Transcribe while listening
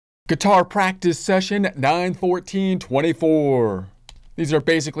Guitar practice session 9/14/24. These are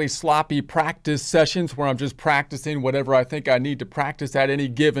basically sloppy practice sessions where I'm just practicing whatever I think I need to practice at any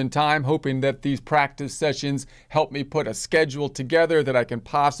given time, hoping that these practice sessions help me put a schedule together that I can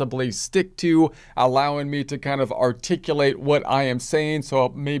possibly stick to, allowing me to kind of articulate what I am saying so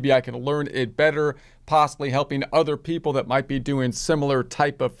maybe I can learn it better, possibly helping other people that might be doing similar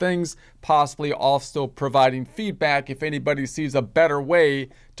type of things, possibly also providing feedback if anybody sees a better way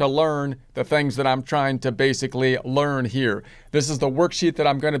to learn the things that I'm trying to basically learn here. This is the worksheet that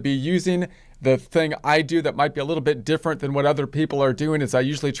I'm going to be using. The thing I do that might be a little bit different than what other people are doing is I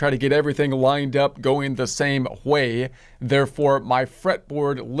usually try to get everything lined up going the same way. Therefore, my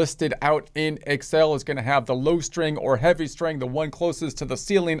fretboard listed out in Excel is going to have the low string or heavy string, the one closest to the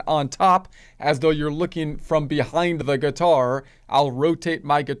ceiling, on top, as though you're looking from behind the guitar. I'll rotate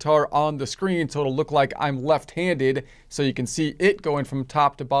my guitar on the screen so it'll look like I'm left-handed, so you can see it going from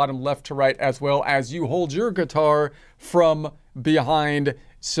top to bottom, left to right, as well as you hold your guitar from behind,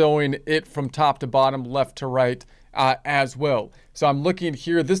 showing it from top to bottom, left to right as well. So I'm looking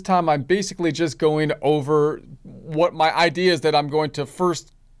here. This time I'm basically just going over what my idea is, that I'm going to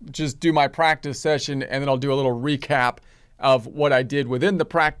first just do my practice session, and then I'll do a little recap of what I did within the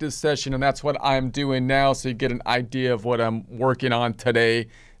practice session, and that's what I'm doing now, so you get an idea of what I'm working on today.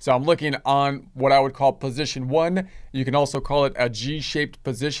 So I'm looking on what I would call position 1. You can also call it a G-shaped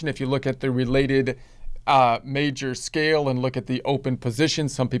position if you look at the related major scale and look at the open position.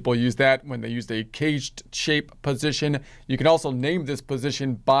 Some people use that when they use a caged shape position. You can also name this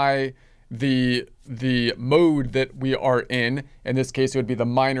position by the mode that we are in. In this case, it would be the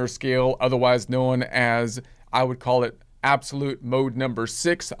minor scale, otherwise known as, I would call it, absolute mode number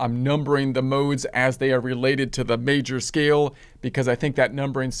 6. I'm numbering the modes as they are related to the major scale because I think that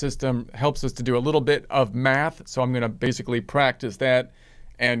numbering system helps us to do a little bit of math. So I'm going to basically practice that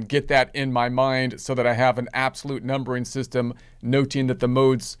and get that in my mind so that I have an absolute numbering system, noting that the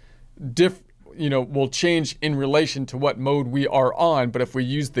modes will change in relation to what mode we are on. But if we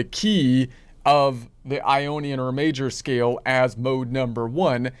use the key of the Ionian or major scale as mode number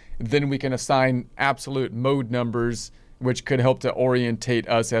 1, then we can assign absolute mode numbers, which could help to orientate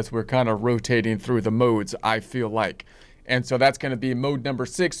us as we're kind of rotating through the modes, I feel like. And so that's going to be mode number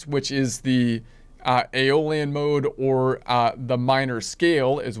 6, which is the Aeolian mode, or the minor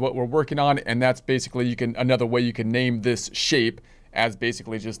scale is what we're working on. And that's basically, another way you can name this shape as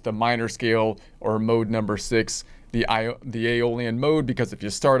basically just the minor scale or mode number 6, the Aeolian mode, because if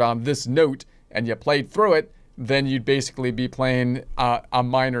you start on this note and you played through it, then you'd basically be playing a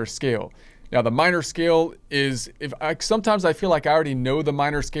minor scale. Now the minor scale is, sometimes I feel like I already know the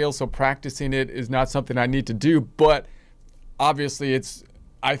minor scale, so practicing it is not something I need to do, but obviously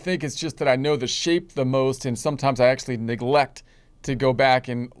I think it's just that I know the shape the most, and sometimes I actually neglect to go back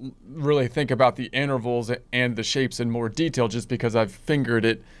and really think about the intervals and the shapes in more detail, just because I've fingered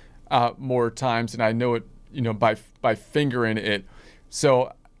it more times and I know it, by fingering it.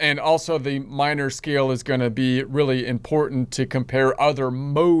 So, and also the minor scale is going to be really important to compare other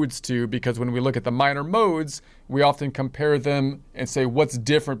modes to, because when we look at the minor modes, we often compare them and say what's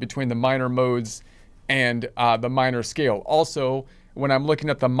different between the minor modes and the minor scale. Also, when I'm looking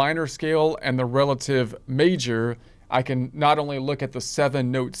at the minor scale and the relative major, I can not only look at the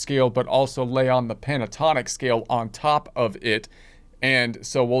 7-note scale, but also lay on the pentatonic scale on top of it. And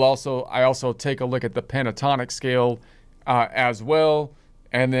so I also take a look at the pentatonic scale as well.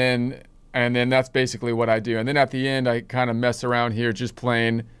 And then that's basically what I do. And then at the end, I kind of mess around here, just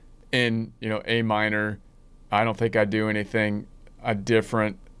playing in, A minor. I don't think I do anything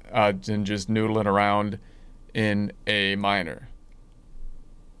different than just noodling around in A minor.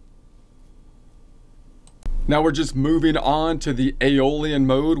 Now we're just moving on to the Aeolian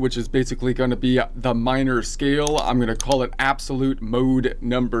mode, which is basically going to be the minor scale. I'm going to call it absolute mode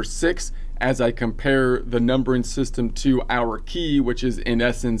number 6 as I compare the numbering system to our key, which is in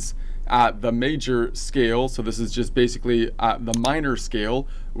essence the major scale. So this is just basically the minor scale.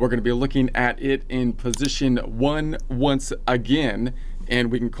 We're going to be looking at it in position 1 once again.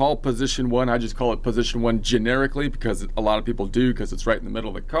 And we can call position 1, I just call it position 1 generically, because a lot of people do, because it's right in the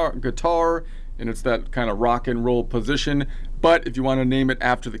middle of the guitar. And it's that kind of rock and roll position. But if you want to name it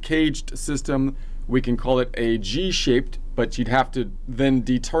after the caged system, we can call it a G-shaped, but you'd have to then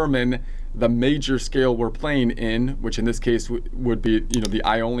determine the major scale we're playing in, which in this case would be, the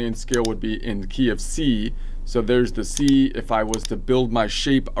Ionian scale would be in the key of C. So there's the C. If I was to build my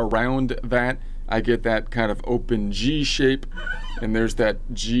shape around that, I get that kind of open G shape, and there's that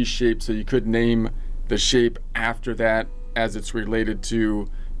G shape. So you could name the shape after that as it's related to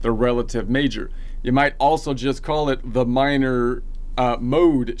the relative major. You might also just call it the minor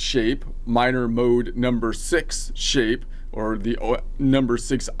mode shape, minor mode number 6 shape, or the number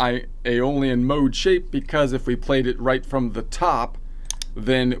 6 Aeolian mode shape, because if we played it right from the top,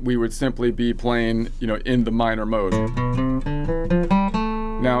 then we would simply be playing, you know, in the minor mode.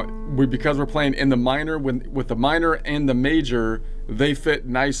 Now, because we're playing in the minor, with the minor and the major, they fit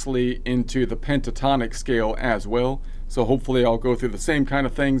nicely into the pentatonic scale as well. So hopefully I'll go through the same kind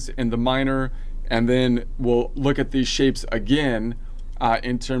of things in the minor, and then we'll look at these shapes again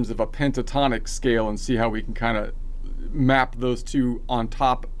in terms of a pentatonic scale and see how we can kind of map those two on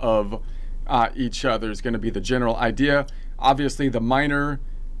top of each other is going to be the general idea. Obviously, the minor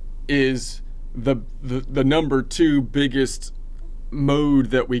is the number 2 biggest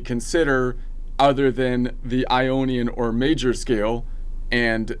mode that we consider other than the Ionian or major scale,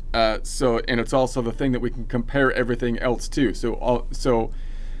 and it's also the thing that we can compare everything else to. So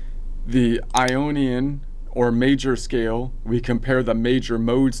the Ionian or major scale, we compare the major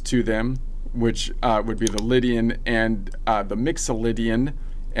modes to them, which would be the Lydian and the Mixolydian,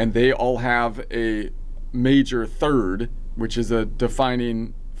 and they all have a major third, which is a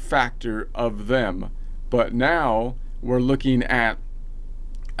defining factor of them. But now we're looking at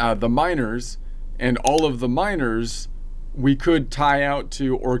the minors, and all of the minors we could tie out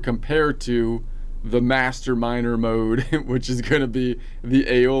to or compare to the master minor mode, which is going to be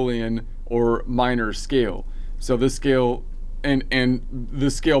the Aeolian or minor scale. So this scale, and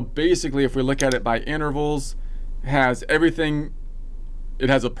the scale basically, if we look at it by intervals, has everything. It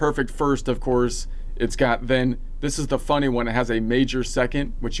has a perfect first, of course. It's got, then this is the funny one, it has a major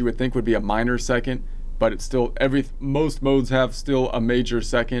second, which you would think would be a minor second, but it's still, most modes have still a major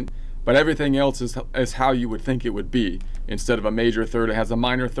second, but everything else is how you would think it would be. Instead of a major third, it has a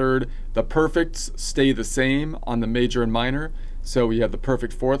minor third. The perfects stay the same on the major and minor. So we have the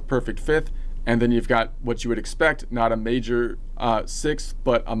perfect fourth, perfect fifth, and then you've got what you would expect, not a major 6,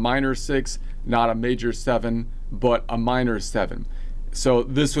 but a minor 6, not a major 7, but a minor 7. So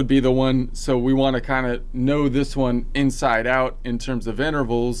this would be the one, so we want to kind of know this one inside out in terms of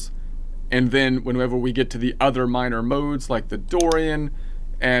intervals, and then whenever we get to the other minor modes like the Dorian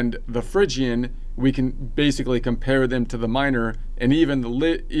and the Phrygian, we can basically compare them to the minor, and even the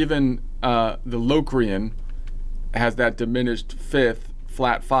Locrian has that diminished fifth,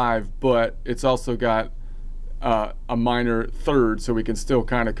 flat 5, but it's also got a minor third, so we can still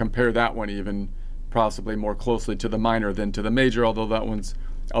kind of compare that one even possibly more closely to the minor than to the major, although that one's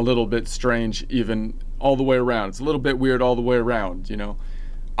a little bit strange even all the way around. It's a little bit weird all the way around, you know.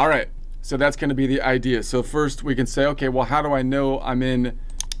 All right, so that's going to be the idea. So first we can say, okay, well, how do I know I'm in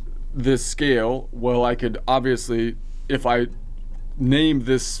this scale? Well, I could obviously, if I name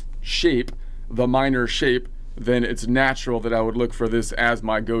this shape the minor shape, then it's natural that I would look for this as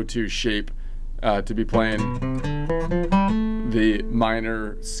my go-to shape to be playing the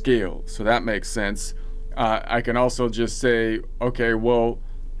minor scale. So that makes sense. I can also just say, okay, well,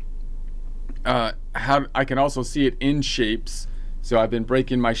 I can also see it in shapes. So I've been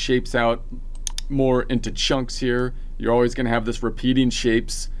breaking my shapes out more into chunks here. You're always going to have this repeating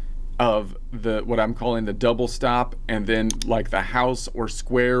shapes of what I'm calling the double stop, and then like the house or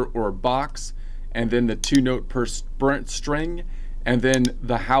square or box, and then the 2-note per string, and then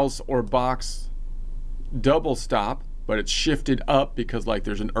the house or box double stop, but it's shifted up because like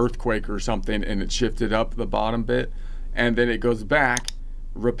there's an earthquake or something and it's shifted up the bottom bit, and then it goes back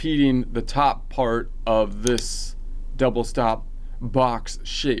repeating the top part of this double stop box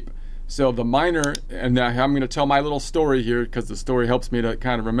shape. So the minor, and now I'm going to tell my little story here because the story helps me to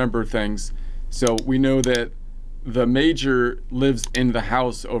kind of remember things. So we know that the major lives in the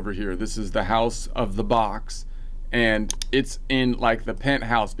house over here. This is the house of the box, and it's in like the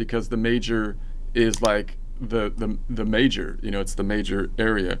penthouse because the major is like the major, you know, it's the major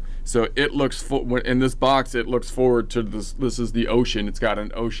area. So it looks in this box, it looks forward to this is the ocean. It's got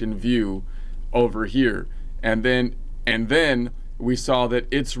an ocean view over here, and then we saw that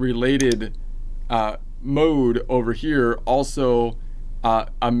its related mode over here, also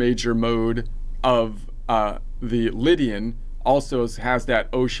a major mode of the Lydian, also has that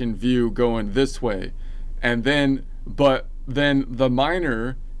ocean view going this way. And then, but then the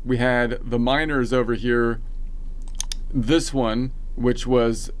minor, we had the minors over here. This one, which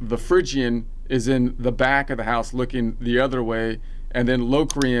was the Phrygian, is in the back of the house looking the other way, and then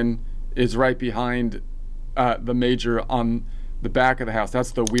Locrian is right behind the major on the back of the house.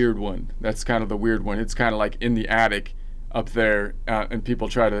 That's the weird one. That's kind of the weird one. It's kind of like in the attic up there, and people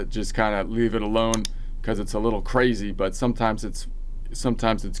try to just kind of leave it alone because it's a little crazy, but sometimes it's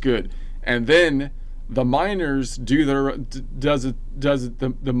good. And then the minors do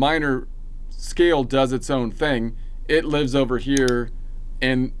the minor scale does its own thing. it lives over here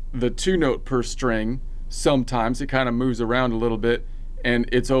in the 2-note per string. Sometimes it kind of moves around a little bit, and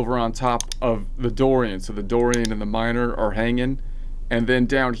it's over on top of the Dorian. So the Dorian and the minor are hanging. And then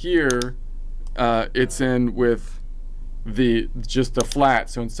down here, it's in with just the flat.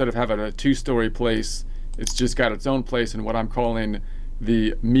 So instead of having a 2-story place, it's just got its own place in what I'm calling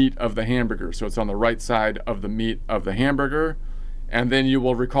the meat of the hamburger. So it's on the right side of the meat of the hamburger. And then you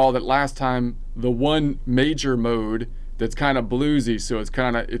will recall that last time, the one major mode that's kind of bluesy, so it's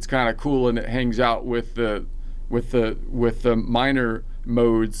kind of cool, and it hangs out with the minor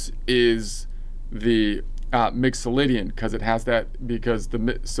modes, is the Mixolydian, because it has that, because the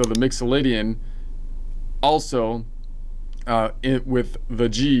Mixolydian also with the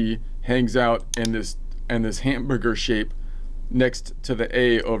G hangs out in this hamburger shape next to the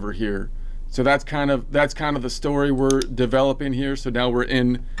A over here. So that's kind of the story we're developing here. So now we're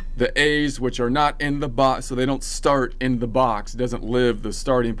in the A's, which are not in the box, so they don't start in the box. It doesn't live, the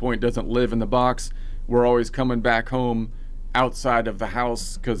starting point doesn't live in the box. We're always coming back home outside of the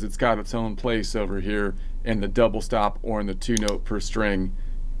house because it's got its own place over here in the double stop or in the 2-note per string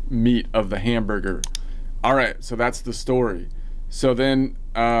meat of the hamburger. All right, so that's the story. So then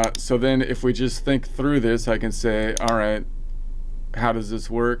if we just think through this, I can say, all right, how does this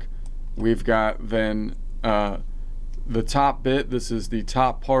work? We've got then the top bit. This is the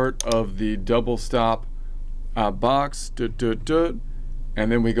top part of the double stop box, and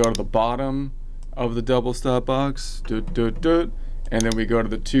then we go to the bottom of the double stop box, and then we go to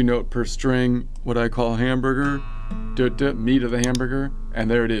the 2-note per string, what I call hamburger, meat of the hamburger,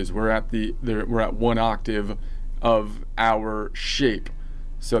 and there it is. We're at 1 octave of our shape,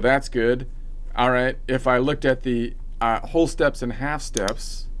 so that's good. All right, if I looked at the whole steps and half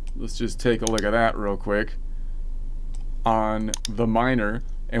steps, let's just take a look at that real quick on the minor,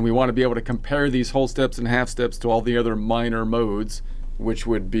 and we want to be able to compare these whole steps and half steps to all the other minor modes, which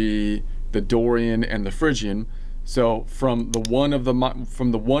would be the Dorian and the Phrygian. So from the 1 of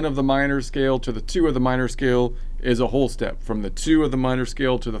the minor scale to the 2 of the minor scale is a whole step. From the 2 of the minor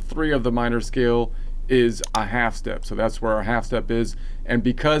scale to the 3 of the minor scale is a half step. So that's where our half step is. And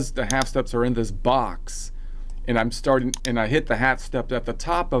because the half steps are in this box, and I hit the half step at the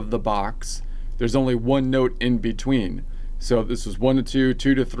top of the box, there's only 1 note in between. So this is 1 to 2,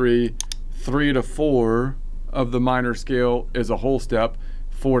 2 to 3, 3 to 4 of the minor scale is a whole step,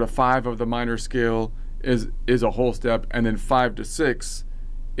 4 to 5 of the minor scale is a whole step, and then 5 to 6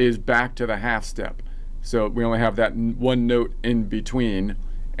 is back to the half step. So we only have that 1 note in between,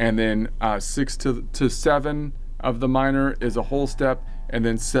 and then 6 to 7 of the minor is a whole step, and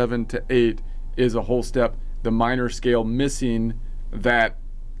then 7 to 8 is a whole step. The minor scale missing that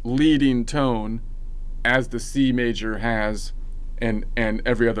leading tone as the C major has, and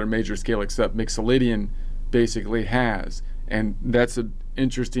every other major scale except Mixolydian basically has. And that's an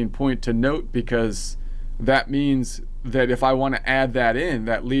interesting point to note, because that means that if I want to add that in,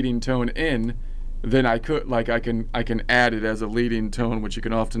 that leading tone in, then I could, like, I can add it as a leading tone, which you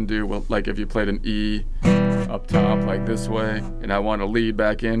can often do. Well, like if you played an E up top like this way, and I want to lead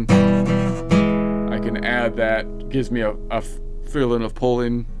back in, I can add that. Gives me a feeling of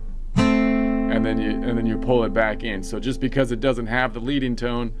pulling, and then you pull it back in. So just because it doesn't have the leading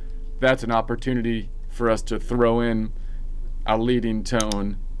tone, that's an opportunity for us to throw in a leading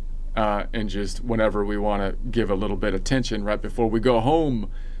tone, and just whenever we want to give a little bit of tension right before we go home.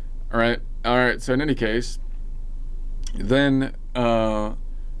 All right. So in any case, then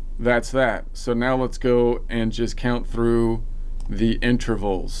that's that. So now let's go and just count through the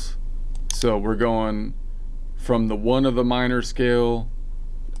intervals. So we're going from the 1 of the minor scale,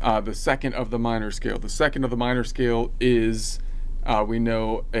 the 2nd of the minor scale. The 2nd of the minor scale is, we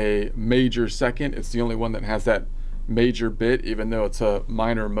know, a major 2nd. It's the only one that has that major bit, even though it's a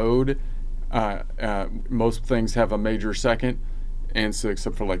minor mode. Most things have a major 2nd, and so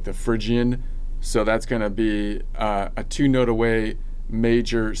except for like the Phrygian. So that's going to be a 2-note away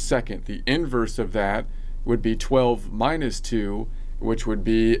major 2nd. The inverse of that would be 12 minus 2, which would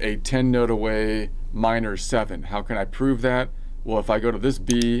be a 10-note away minor 7. How can I prove that? Well, if I go to this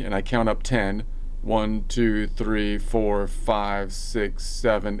B and I count up 10, 1, 2, 3, 4, 5, 6,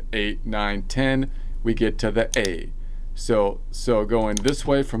 7, 8, 9, 10, we get to the A. So going this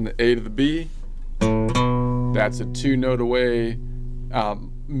way from the A to the B, that's a 2-note away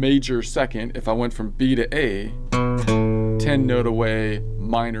major 2nd. If I went from B to A, 10-note away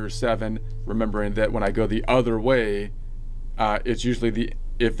minor 7, remembering that when I go the other way, it's usually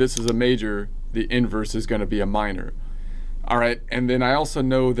if this is a major, the inverse is going to be a minor. All right, and then I also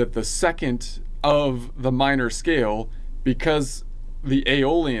know that the 2nd of the minor scale, because the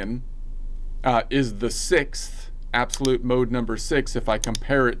Aeolian is the 6th absolute mode number 6, if I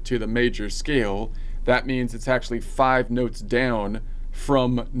compare it to the major scale, that means it's actually 5 notes down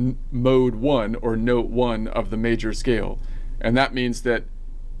from mode 1 or note 1 of the major scale. And that means that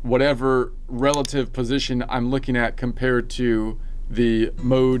whatever relative position I'm looking at compared to the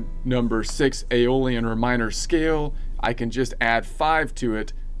mode number 6 Aeolian or minor scale, I can just add 5 to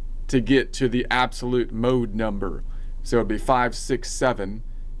it to get to the absolute mode number. So it'd be 5, 6, 7,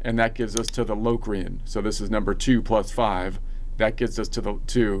 and that gives us to the Locrian. So this is number 2 plus 5. That gets us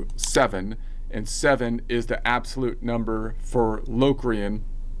to 7, and 7 is the absolute number for Locrian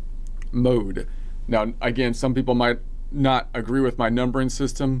mode. Now, again, some people might not agree with my numbering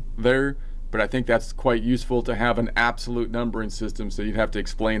system there, but I think that's quite useful to have an absolute numbering system. So you'd have to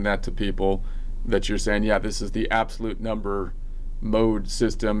explain that to people, that you're saying, yeah, this is the absolute number mode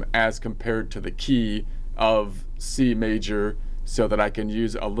system as compared to the key of C major, so that I can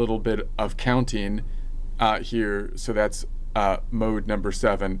use a little bit of counting here. So that's mode number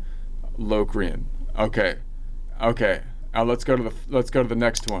 7, Locrian. Okay. Now let's go to the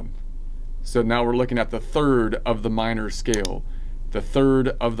next one. So now we're looking at the third of the minor scale. The third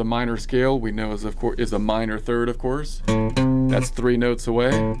of the minor scale we know is a minor third, of course. That's 3 notes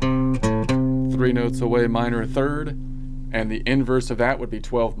away. 3 notes away, minor third. And the inverse of that would be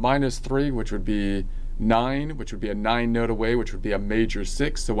 12 minus 3, which would be 9, which would be a 9 note away, which would be a major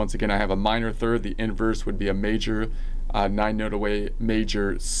 6. So once again, I have a minor third. The inverse would be a major 9 note away,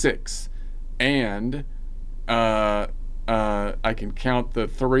 major 6. And I can count the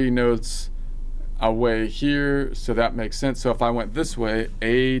 3 notes away here, so that makes sense. So if I went this way,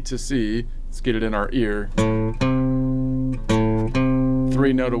 A to C, let's get it in our ear.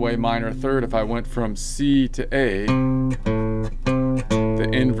 3 note away, minor third. If I went from C to A, the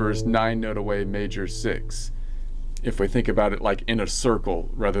inverse 9 note away, major 6. If we think about it like in a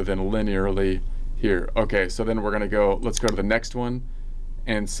circle rather than linearly here. Okay, so then we're gonna let's go to the next one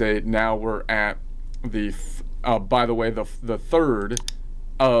and say now we're at the, by the way, the third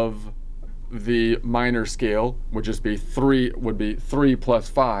of the minor scale would just be 3 plus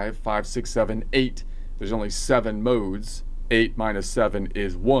 5, 5, 6, 7, 8. There's only 7 modes. 8 minus 7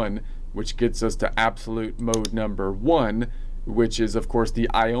 is 1, which gets us to absolute mode number 1, which is of course the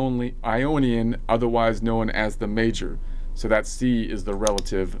Ionian, otherwise known as the major. So that C is the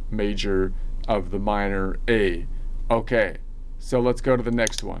relative major of the minor A. Okay, so let's go to the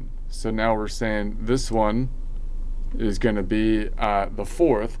next one. So now we're saying this one is going to be the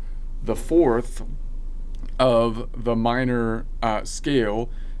fourth. The fourth of the minor scale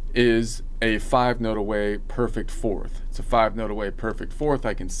is a 5 note away perfect fourth. It's a 5 note away perfect fourth.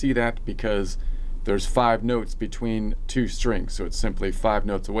 I can see that because there's 5 notes between 2 strings. So it's simply 5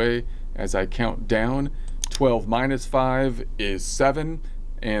 notes away as I count down. 12 minus 5 is 7,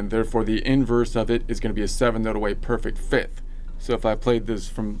 and therefore the inverse of it is going to be a 7 note away perfect fifth. So if I played this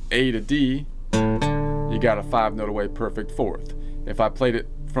from A to D, you got a 5 note away perfect fourth. If I played it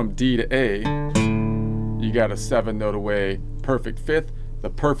from D to A, you got a 7 note away perfect fifth. The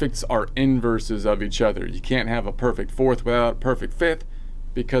perfects are inverses of each other. You can't have a perfect fourth without a perfect fifth,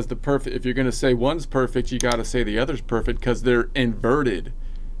 because the perfect, if you're going to say one's perfect, you got to say the other's perfect because they're inverted.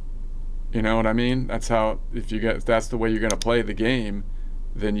 You know what I mean? That's how, if that's the way you're going to play the game,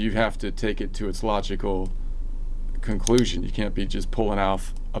 then you have to take it to its logical conclusion. You can't be just pulling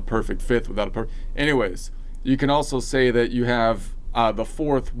off a perfect fifth without a perfect. Anyways, you can also say that you have the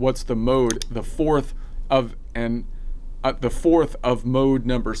fourth. What's the mode? The fourth of mode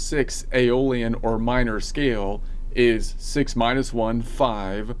number 6 Aeolian or minor scale is 6 minus 1,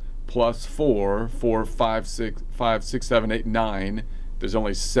 5, plus 4, 4, 5, 6, 7, 8, 9. There's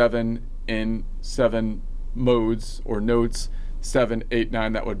only 7 in 7 modes or notes. 7, 8,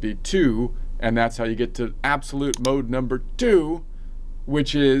 9, that would be 2, and that's how you get to absolute mode number 2,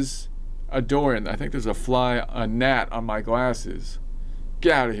 which is a Dorian. I think there's a gnat on my glasses.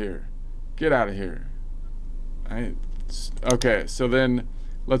 Get out of here. Get out of here. Okay, so then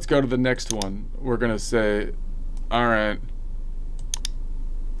let's go to the next one. We're going to say, all right,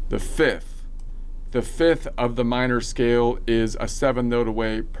 the fifth. The fifth of the minor scale is a 7 note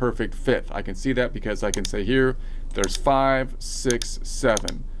away perfect fifth. I can see that because I can say here, there's 5, 6,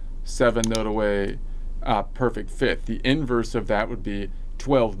 7. 7 note away perfect fifth. The inverse of that would be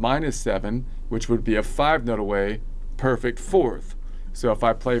 12 minus 7, which would be a 5 note away perfect fourth. So if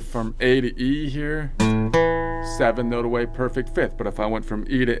I play from A to E here, 7 note away perfect fifth. But if I went from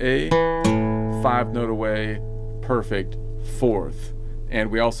E to A, 5 note away perfect fourth. And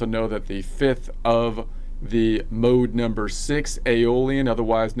we also know that the fifth of the mode number 6 Aeolian,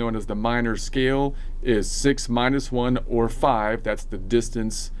 otherwise known as the minor scale, is 6 minus 1 or 5. That's the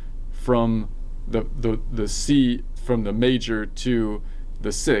distance from the C from the major to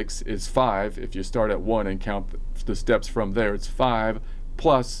the 6 is 5. If you start at 1 and count the steps from there, it's 5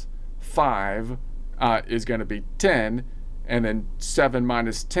 plus 5 is going to be 10, and then 7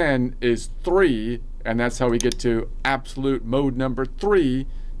 minus 10 is 3, and that's how we get to absolute mode number 3,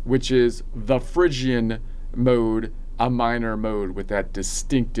 which is the Phrygian mode, a minor mode with that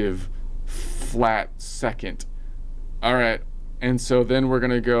distinctive flat second. All right, and so then we're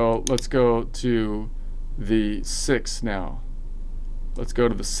going to go, let's go to the 6th now. Let's go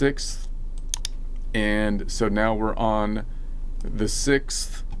to the 6th, and so now we're on the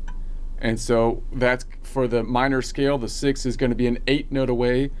 6th, and so that's for the minor scale. The 6 is going to be an 8 note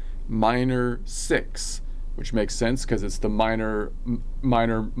away minor 6, which makes sense because it's the minor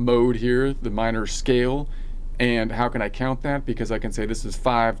mode here, the minor scale. And how can I count that? Because I can say this is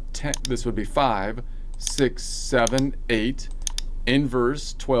 5, 10, this would be 5, 6, 7, 8,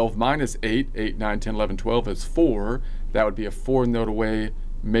 inverse 12 minus 8, 8, 9, 10, 11, 12 is 4. That would be a 4 note away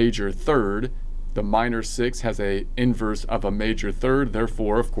major third. The minor 6 has a inverse of a major third.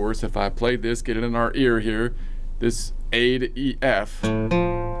 Therefore, of course, if I played this, get it in our ear here, this A to E F, 8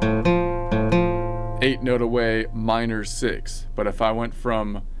 note away minor 6. But if I went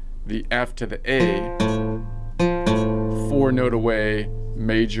from the F to the A, 4 note away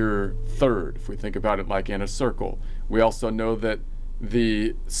major third, if we think about it like in a circle. We also know that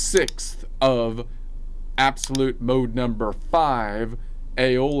the 6th of absolute mode number 5,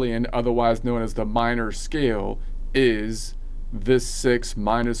 Aeolian, otherwise known as the minor scale, is this 6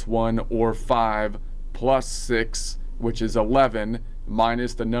 minus 1 or 5 plus 6, which is 11,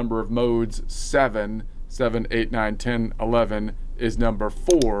 minus the number of modes 7, 7, 8, 9, 10, 11 is number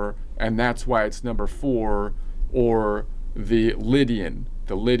 4, and that's why it's number 4, or the Lydian.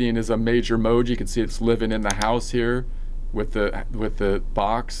 The Lydian is a major mode. You can see it's living in the house here with the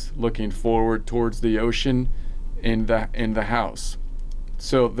box looking forward towards the ocean in the house.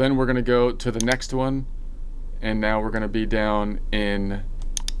 So then we're going to go to the next one, and now we're going to be down in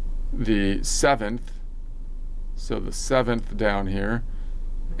the 7th. So the 7th down here,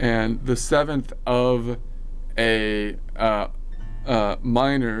 and the 7th of a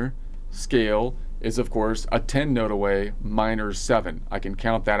minor scale is of course a 10 note away minor 7. I can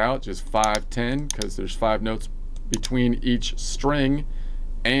count that out, just 5, 10, because there's 5 notes between each string,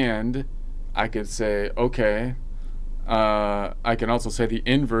 and I could say, okay, I can also say the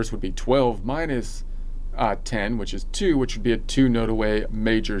inverse would be 12 minus 10, which is 2, which would be a 2 note away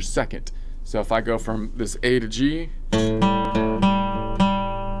major second. So if I go from this A to G, 10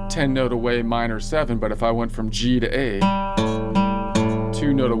 note away minor 7, but if I went from G to A,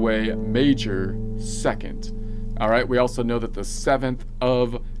 2 note away major second. All right, we also know that the 7th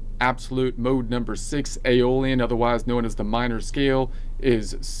of absolute mode number 6, Aeolian, otherwise known as the minor scale,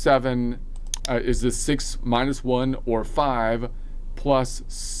 is 7, is this 6 minus 1 or 5 plus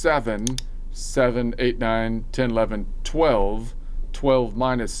 7, 7, 8, 9, 10, 11, 12. 12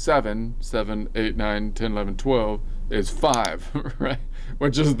 minus 7, 7, 8, 9, 10, 11, 12 is 5, right?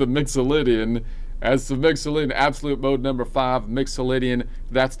 Which is the Mixolydian. As the Mixolydian, absolute mode number 5, Mixolydian,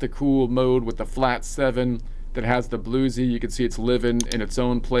 that's the cool mode with the flat 7 that has the bluesy. You can see it's living in its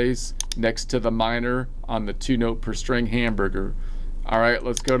own place next to the minor on the 2 note per string hamburger. All right,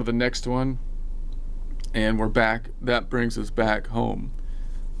 let's go to the next one. And we're back. That brings us back home.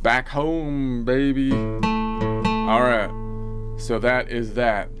 Back home, baby. All right. So that is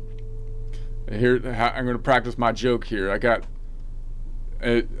that. Here, I'm going to practice my joke here.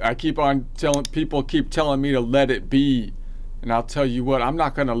 I keep on telling people, keep telling me to let it be, and I'll tell you what, I'm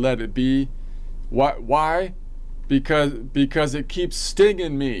not going to let it be. Why? Because it keeps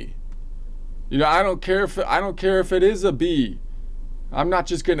stinging me. You know, I don't care if it is a bee. I'm not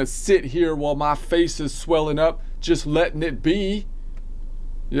just going to sit here while my face is swelling up, just letting it be.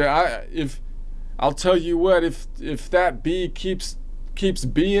 Yeah, I'll tell you what, if that bee keeps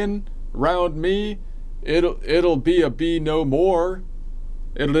being around me, it'll be a bee no more.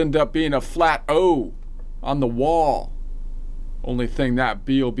 It'll end up being a flat O on the wall. Only thing that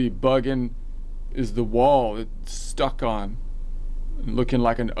bee will be bugging is the wall it's stuck on, looking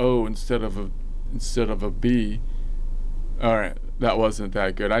like an O instead of a B. All right, that wasn't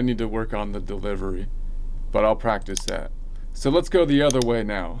that good. I need to work on the delivery, but I'll practice that. So let's go the other way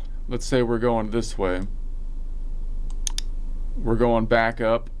now. Let's say we're going this way. We're going back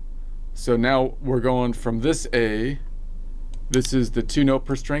up. So now we're going from this A. This is the 2 note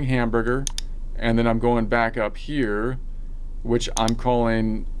per string hamburger. And then I'm going back up here, which I'm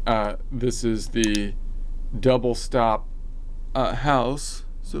calling, this is the double stop house.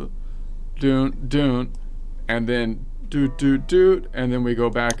 So doon, doon, and then doot, doot, doot. And then we go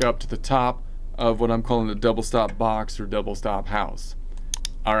back up to the top of what I'm calling the double stop box or double stop house.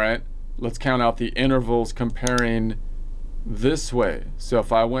 All right, let's count out the intervals comparing this way. So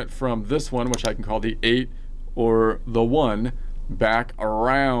if I went from this one, which I can call the 8 or the 1, back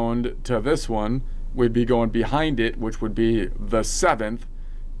around to this one, we'd be going behind it, which would be the 7th,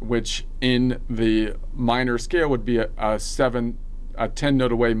 which in the minor scale would be a 10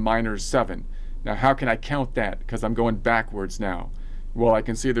 note away minor 7. Now how can I count that? Because I'm going backwards now. Well, I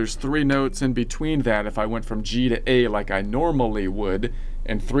can see there's 3 notes in between that if I went from G to A like I normally would,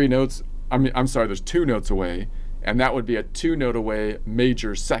 and 3 notes, I'm sorry, there's 2 notes away, and that would be a 2 note away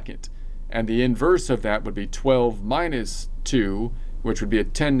major second. And the inverse of that would be 12 minus 2, which would be a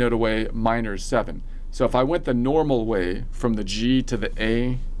 10 note away minor 7. So if I went the normal way from the G to the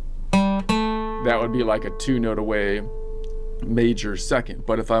A, that would be like a 2 note away major second.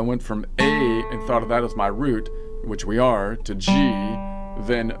 But if I went from A and thought of that as my root, which we are, to G,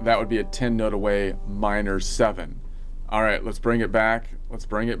 then that would be a 10 note away minor 7. All right, let's bring it back. Let's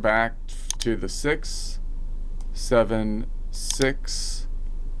bring it back to the 6, 7, 6.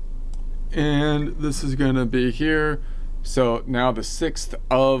 And this is going to be here. So now the 6th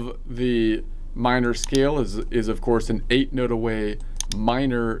of the minor scale is of course an 8 note away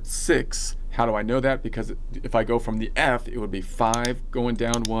minor 6. How do I know that? Because if I go from the F, it would be 5 going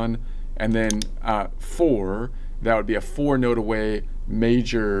down 1, and then 4. That would be a 4 note away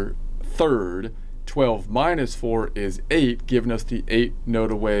major third. 12 minus 4 is 8, giving us the 8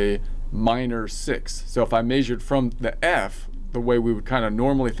 note away minor 6. So if I measured from the F, the way we would kind of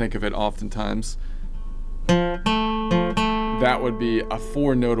normally think of it oftentimes, that would be a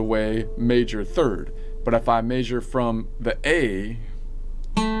 4 note away major third. But if I measure from the A,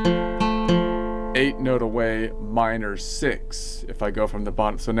 8 note away minor 6, if I go from the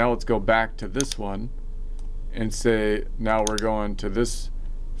bottom. So now let's go back to this one and say now we're going to this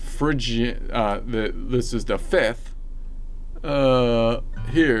Phrygian, this is the 5th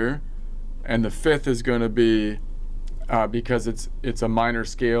here, and the 5th is going to be because it's a minor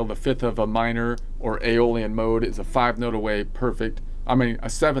scale, the 5th of a minor or Aeolian mode is a 5 note away perfect, a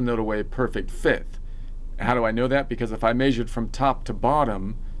 7 note away perfect 5th. How do I know that? Because if I measured from top to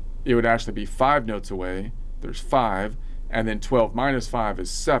bottom, it would actually be 5 notes away. There's 5, and then 12 minus 5 is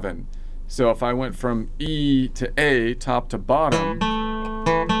 7. So if I went from E to A, top to bottom,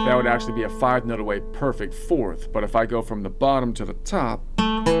 that would actually be a 5 note away perfect 4th. But if I go from the bottom to the top,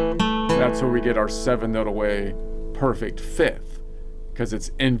 that's where we get our 7 note away perfect 5th, because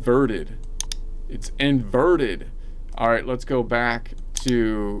it's inverted. It's inverted. All right, let's go back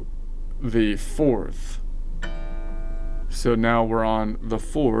to the 4th. So now we're on the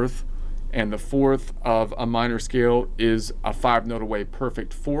 4th, and the 4th of a minor scale is a 5 note away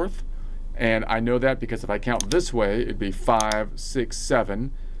perfect 4th. And I know that because if I count this way, it'd be 5, 6,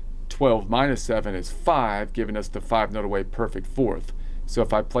 7. 12 minus 7 is 5, giving us the 5 note away perfect 4th. So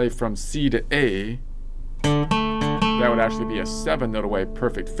if I play from C to A, that would actually be a 7 note away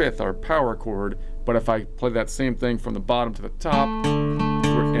perfect 5th, our power chord. But if I play that same thing from the bottom to the top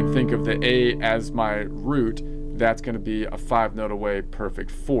and think of the A as my root, that's going to be a 5 note away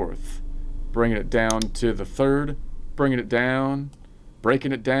perfect 4th. Bringing it down to the 3rd, bringing it down,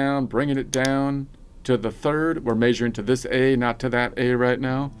 breaking it down, bringing it down to the 3rd. We're measuring to this A, not to that A right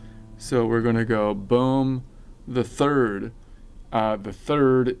now. So we're going to go boom, the 3rd. The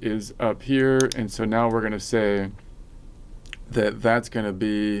 3rd is up here, and so now we're going to say that that's going to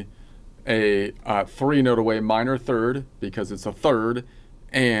be a 3 note away minor 3rd because it's a 3rd.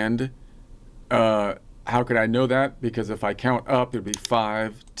 And how could I know that? Because if I count up, it would be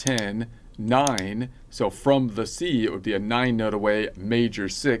 5, 10, 9. So from the C, it would be a 9 note away major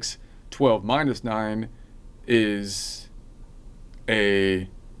 6. 12 minus 9 is a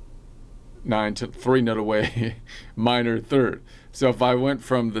 3 note away minor 3rd. So if I went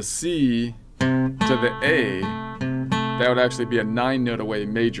from the C to the A, that would actually be a 9 note away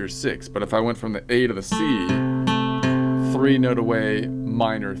major 6. But if I went from the A to the C, 3 note away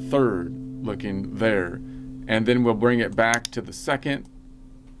minor 3rd, looking there. And then we'll bring it back to the 2nd.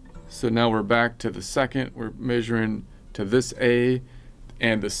 So now we're back to the 2nd. We're measuring to this A,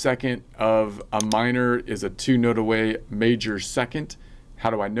 and the 2nd of a minor is a 2 note away major 2nd. How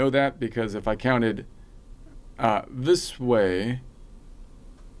do I know that? Because if I counted this way,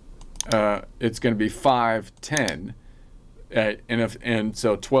 it's going to be 5, 10. And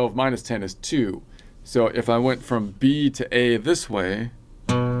so 12 minus 10 is 2. So if I went from B to A this way,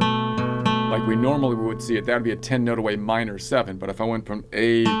 like we normally would see it, that would be a 10 note away minor 7. But if I went from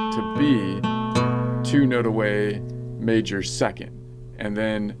A to B, 2 note away major 2nd. And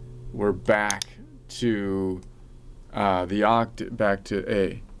then we're back to the octave, back to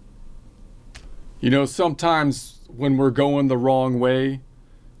A. You know, sometimes when we're going the wrong way,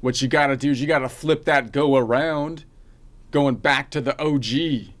 what you got to do is you got to flip that go around, going back to the OG.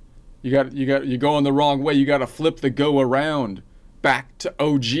 You're going the wrong way. You got to flip the go around back to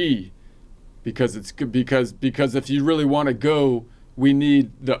OG, because if you really want to go, we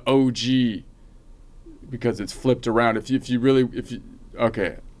need the OG, because it's flipped around. If you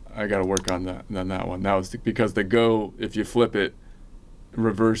okay, I got to work on that one. That was because the go, if you flip it,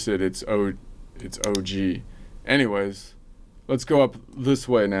 reverse it, it's OG. Anyways, let's go up this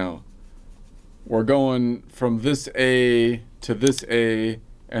way now. We're going from this A to this A,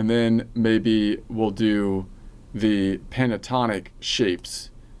 and then maybe we'll do the pentatonic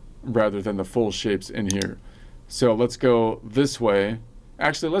shapes rather than the full shapes in here. So let's go this way.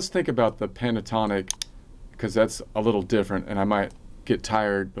 Actually, let's think about the pentatonic, because that's a little different, and I might get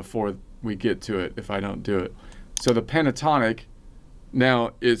tired before we get to it if I don't do it. So the pentatonic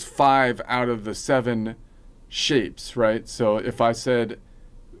now is 5 out of the 7 shapes, right? So if I said,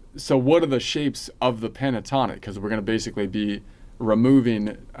 so what are the shapes of the pentatonic? Because we're going to basically be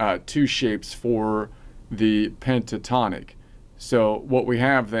removing 2 shapes for the pentatonic. So what we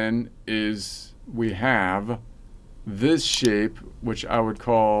have then is we have this shape, which I would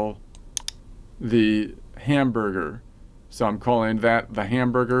call the hamburger. So I'm calling that the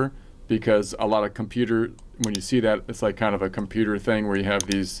hamburger because a lot of computer, when you see that, it's like kind of a computer thing where you have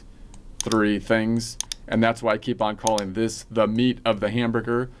these 3 things. And that's why I keep on calling this the meat of the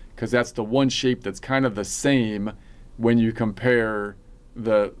hamburger, because that's the one shape that's kind of the same when you compare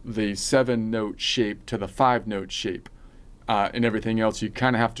the 7-note shape to the 5-note shape. And everything else, you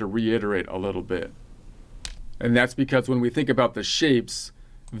kind of have to reiterate a little bit. And that's because when we think about the shapes,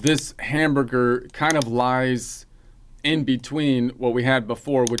 this hamburger kind of lies in between what we had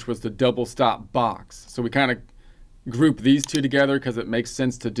before, which was the double stop box. So we kind of group these 2 together because it makes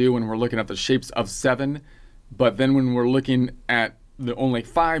sense to do when we're looking at the shapes of 7. But then when we're looking at the only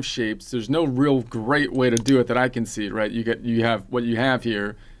 5 shapes, there's no real great way to do it that I can see, right? You have what you have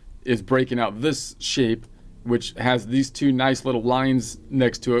here is breaking out this shape, which has these 2 nice little lines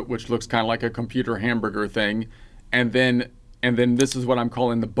next to it, which looks kind of like a computer hamburger thing. And then this is what I'm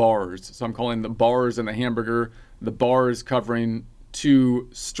calling the bars. So I'm calling the bars and the hamburger, the bars covering 2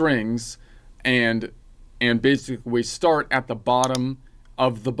 strings, and basically we start at the bottom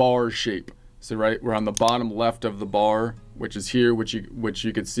of the bar shape. So right, we're on the bottom left of the bar, which is here, which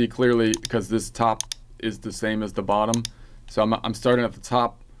you can see clearly because this top is the same as the bottom. So I'm starting at the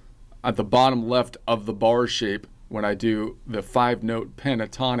top, at the bottom left of the bar shape when I do the 5-note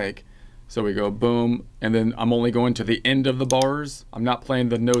pentatonic. So we go boom, and then I'm only going to the end of the bars. I'm not playing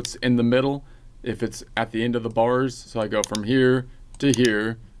the notes in the middle if it's at the end of the bars. So I go from here to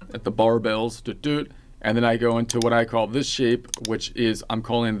here at the barbells, and then I go into what I call this shape, which is, I'm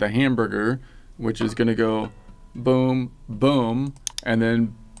calling the hamburger, which is gonna go boom, boom, and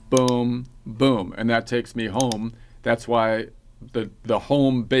then boom, boom, and that takes me home. That's why the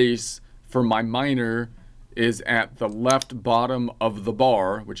home base for my minor is at the left bottom of the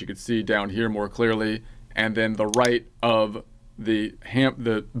bar, which you can see down here more clearly, and then the right of the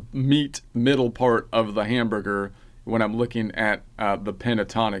meat middle part of the hamburger when I'm looking at the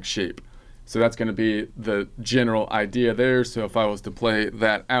pentatonic shape. So that's going to be the general idea there. So if I was to play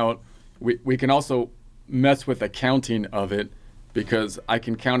that out, we can also mess with the counting of it, because I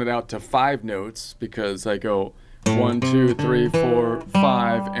can count it out to 5 notes, because I go 1, 2, 3, 4,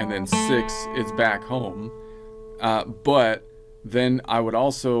 5, and then 6 is back home. But then I would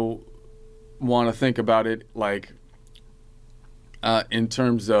also want to think about it like in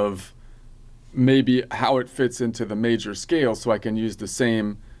terms of maybe how it fits into the major scale, so I can use the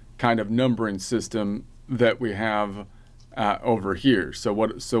same kind of numbering system that we have over here. So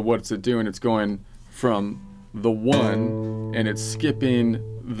what's it doing? It's going from the 1 and it's skipping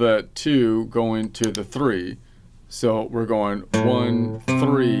the 2 going to the 3. So we're going 1,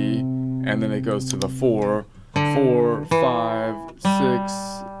 3, and then it goes to the 4, 4, 5, 6,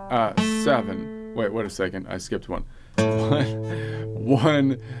 7. Wait a second, I skipped one.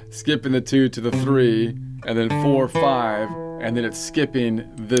 1, skipping the 2 to the 3, and then 4, 5, and then it's skipping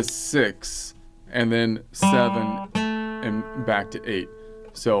this 6, and then 7, and back to 8.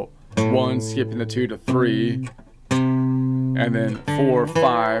 So 1, skipping the 2 to 3, and then 4,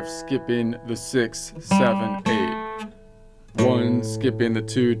 5, skipping the 6, 7, 8. 1, skipping the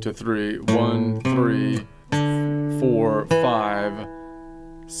 2 to 3, 1, 3, 4, 5,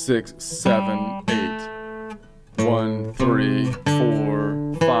 6, 7, 8. 1, 3,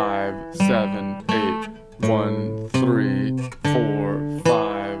 4, 5, 7, 8. 1, 3, 4,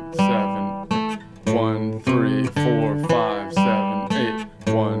 5, 7, 8. 1, 3, 4, 5, 7,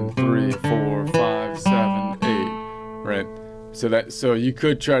 8. 1, 3, 4, 5. so you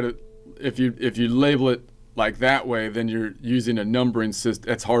could try to, if you label it like that way, then you're using a numbering system.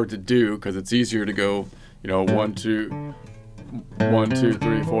 That's hard to do because it's easier to go, you know, 1, 2,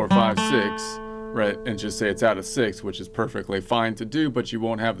 3, 4, 5, 6, right, and just say it's out of 6, which is perfectly fine to do, but you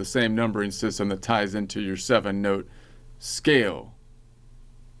won't have the same numbering system that ties into your 7-note scale.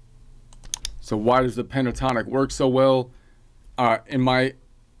 So why does the pentatonic work so well? In my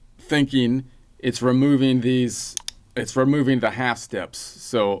thinking, it's removing the half steps.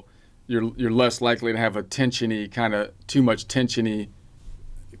 So you're less likely to have a tension-y kind of, too much tension-y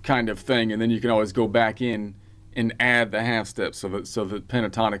kind of thing, and then you can always go back in and add the half steps. So the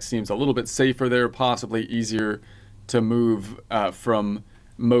pentatonic seems a little bit safer there, possibly easier to move from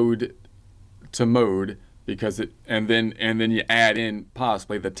mode to mode, because and then you add in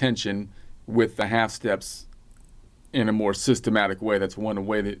possibly the tension with the half steps in a more systematic way. That's one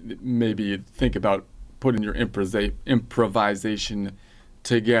way that maybe you think about putting your improvisation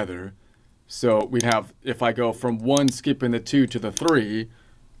together. So we'd have, if I go from 1 skipping the 2 to the 3,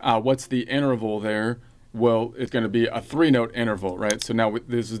 what's the interval there? Well, it's going to be a 3-note interval, right? So now we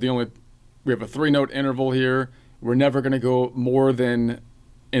have a 3-note interval here. We're never going to go more than,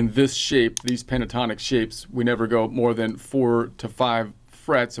 in this shape, these pentatonic shapes, we never go more than 4 to 5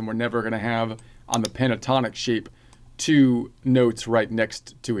 frets, and we're never going to have, on the pentatonic shape, 2 notes right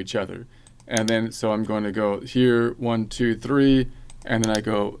next to each other. And then, so I'm going to go here, 1, 2, 3, and then I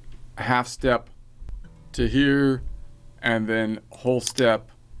go half step to here, and then whole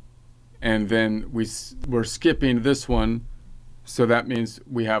step, and then we're skipping this one, so that means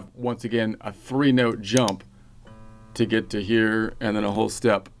we have, once again, a 3-note jump to get to here, and then a whole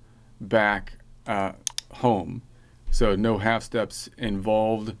step back home. So no half steps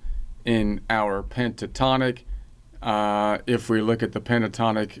involved in our pentatonic. If we look at the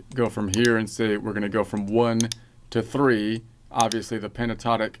pentatonic, go from here and say we're going to go from 1 to 3, obviously the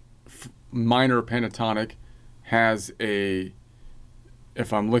pentatonic, minor pentatonic, has a,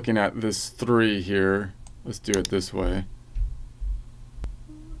 if I'm looking at this 3 here, let's do it this way.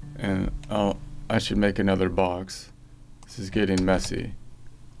 And I should make another box. This is getting messy.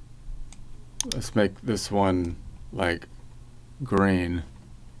 Let's make this one like green.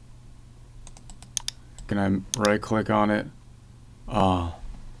 Can I right click on it? I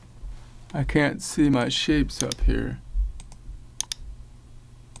can't see my shapes up here.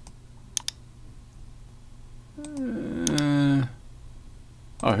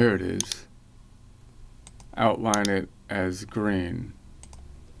 Oh, here it is. Outline it as green.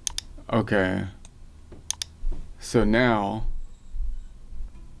 Okay. So now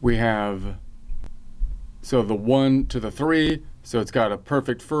we have, so the 1 to the 3, so it's got a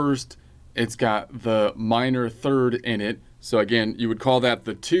perfect first, it's got the minor third in it. So again, you would call that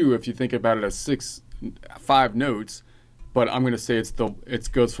the 2 if you think about it as 5 notes, but I'm going to say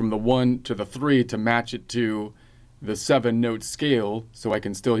it goes from the 1 to the 3 to match it to the 7-note scale, so I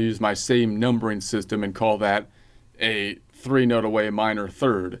can still use my same numbering system and call that a 3-note away minor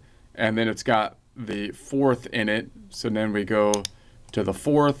third. And then it's got the 4th in it, so then we go to the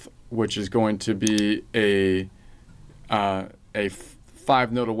 4th, which is going to be a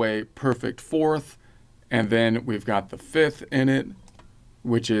 5-note away perfect 4th, and then we've got the 5th in it,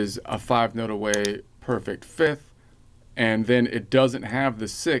 which is a 5-note away perfect 5th, and then it doesn't have the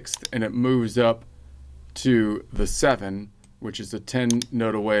 6th, and it moves up to the 7, which is a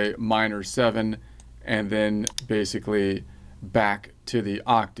 10-note away minor 7, and then basically back to the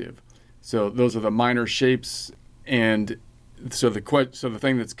octave. So those are the minor shapes, and so the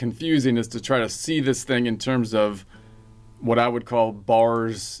thing that's confusing is to try to see this thing in terms of what I would call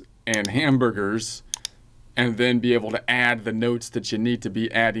bars and hamburgers, and then be able to add the notes that you need to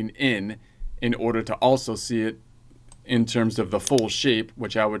be adding in order to also see it in terms of the full shape,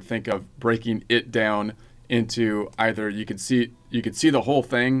 which I would think of breaking it down into either you could see the whole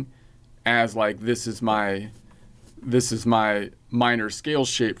thing as like this is my minor scale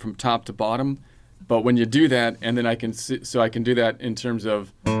shape from top to bottom. But when you do that, and then I can see, so I can do that in terms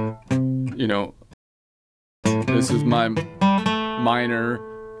of, you know, this is my minor,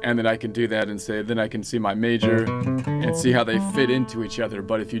 and then I can do that and say, then I can see my major and see how they fit into each other.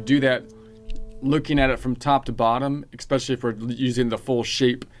 But if you do that looking at it from top to bottom, especially if we're using the full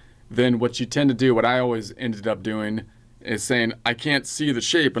shape, then what you tend to do, what I always ended up doing, is saying, I can't see the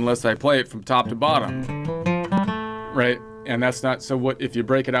shape unless I play it from top to bottom, right? And that's not, so what if you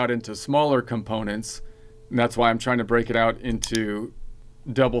break it out into smaller components, and that's why I'm trying to break it out into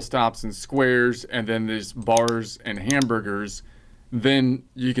double stops and squares, and then there's bars and hamburgers, then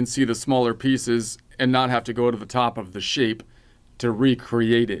you can see the smaller pieces and not have to go to the top of the shape to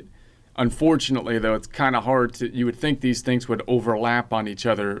recreate it. Unfortunately, though, it's kind of hard to, you would think these things would overlap on each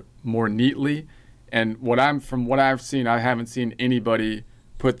other more neatly. And from what I've seen, I haven't seen anybody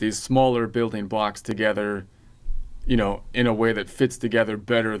put these smaller building blocks together, you know, in a way that fits together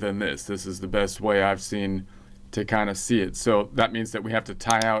better than this. This is the best way I've seen to kind of see it. So that means that we have to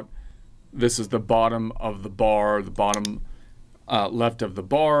tie out, this is the bottom of the bar, the bottom left of the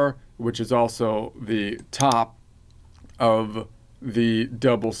bar, which is also the top of the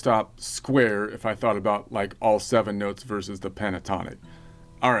double stop square if I thought about like all 7 notes versus the pentatonic.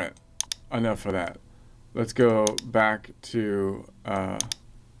 All right, enough of that. Let's go back to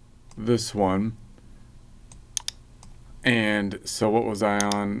this one. And so what was I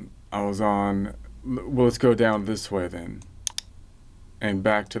on? I was on, well, let's go down this way then. And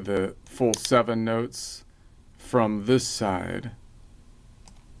back to the full 7 notes from this side.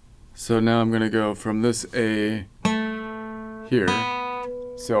 So now I'm going to go from this A here.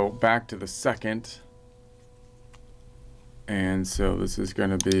 So back to the second. And so this is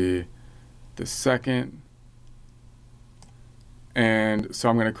going to be the second. And so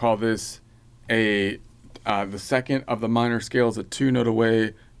I'm going to call this the second of the minor scale is a 2-note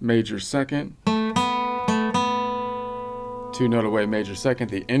away major second. 2-note away major second.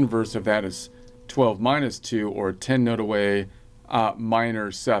 The inverse of that is 12 minus 2, or 10-note away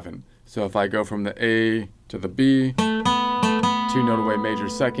minor 7. So if I go from the A to the B, 2-note away major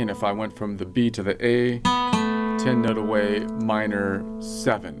second. If I went from the B to the A, 10-note away minor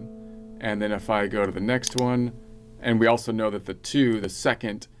 7. And then if I go to the next one, and we also know that the 2, the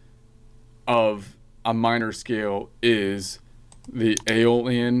second of a minor scale, is the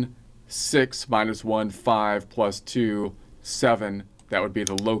Aeolian 6 minus 1, 5 plus 2, 7. That would be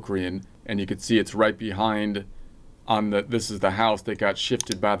the Locrian. And you can see it's right behind this is the house that got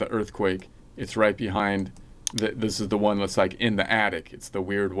shifted by the earthquake. It's right behind, this is the one that's like in the attic. It's the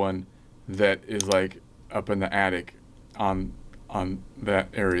weird one that is like up in the attic on that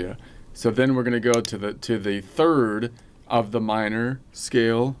area. So then we're going to go to the third of the minor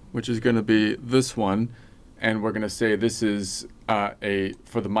scale, which is going to be this one, and we're going to say this is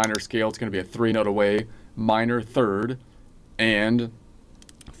for the minor scale, it's going to be a 3-note away minor third, and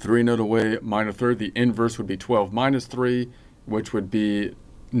 3-note away minor third. The inverse would be 12 minus 3, which would be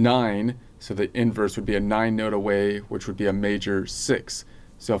 9. So the inverse would be a 9-note away, which would be a major 6.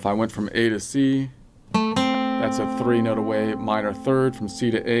 So if I went from A to C, that's a 3-note away minor third. From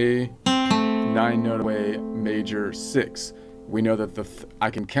C to A, 9-note away major 6. We know that I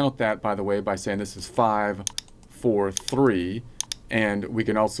can count that, by the way, by saying this is 5, 4, 3. And we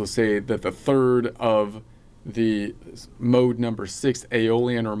can also say that the third of the mode number 6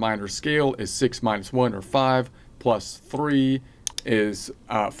 Aeolian or minor scale is 6 minus 1, or 5, plus 3 is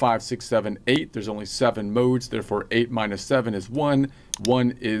 5, 6, 7, 8. There's only 7 modes, therefore 8 minus 7 is 1.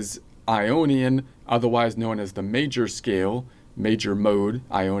 1 is Ionian, otherwise known as the major scale, major mode,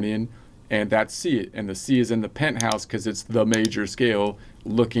 Ionian, and that's C. And the C is in the penthouse because it's the major scale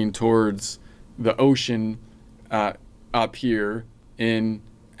looking towards the ocean up here in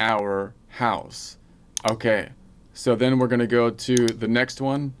our house. Okay, so then we're going to go to the next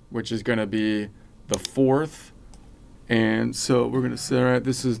one, which is going to be the fourth. And so we're going to say, all right,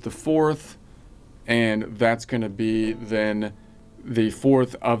 this is the fourth, and that's going to be then the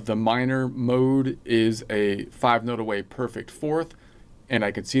fourth of the minor mode is a 5-note away perfect fourth. And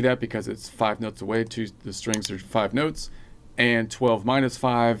I can see that because it's 5 notes away, the strings are 5 notes, and 12 minus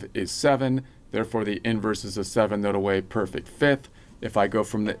 5 is 7. Therefore, the inverse is a 7-note away perfect fifth. If I go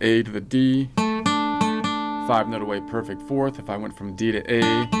from the A to the D, 5-note away perfect fourth. If I went from D to A,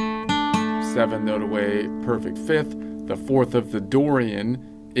 7-note away perfect fifth. The fourth of the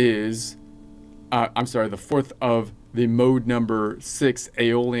Dorian is, the fourth of the mode number 6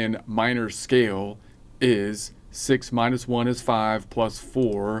 Aeolian minor scale is 6 minus 1 is 5, plus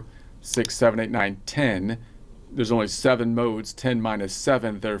 4, 6, 7, 8, 9, 10. There's only 7 modes, 10 minus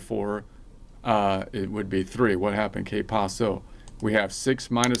 7, therefore it would be 3. What happened? Que paso? We have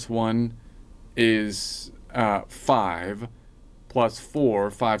 6 minus 1 is 5, plus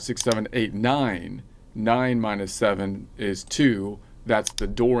 4, 5, 6, 7, 8, 9. 9 minus 7 is 2. That's the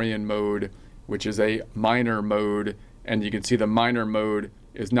Dorian mode, which is a minor mode. And you can see the minor mode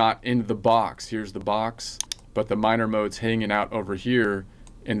is not in the box. Here's the box, but the minor mode's hanging out over here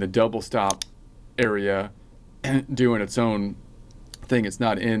in the double stop area doing its own thing. It's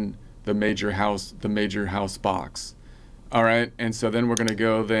not in the major house box. All right, and so then we're going to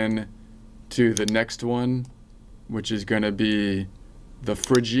go then to the next one, which is going to be the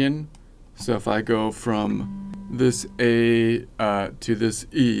Phrygian. So if I go from this A to this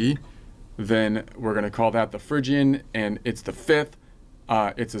E, then we're going to call that the Phrygian, and it's the fifth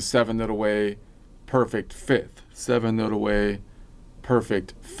it's a 7 note away perfect fifth. 7 note away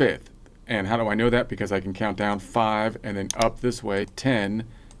perfect fifth. And how do I know that? Because I can count down 5 and then up this way, 10,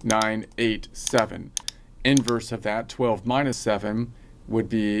 9, 8, 7. Inverse of that, 12 minus 7 would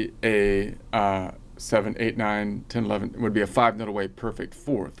be a 7, 8, 9, 10, 11, would be a 5 note away perfect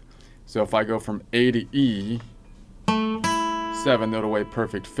fourth. So if I go from A to E, 7 note away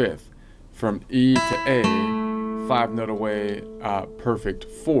perfect fifth. From E to A, 5 note away perfect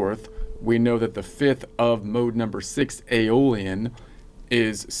fourth. We know that the fifth of mode number 6 Aeolian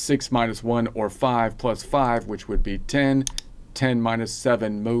is 6 minus 1 or 5 plus 5, which would be 10. 10 minus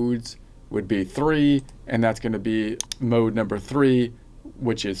 7 modes would be 3, and that's going to be mode number 3,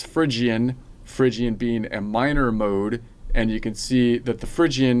 which is Phrygian. Phrygian being a minor mode, and you can see that the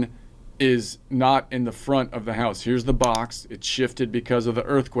Phrygian is not in the front of the house. Here's the box. It's shifted because of the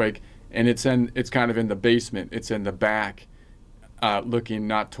earthquake, and it's kind of in the basement. It's in the back, looking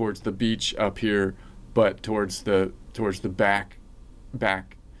not towards the beach up here, but towards the back.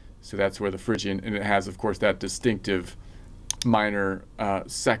 So that's where the Phrygian, and it has, of course, that distinctive minor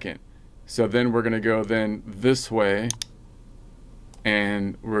second. So then we're going to go then this way,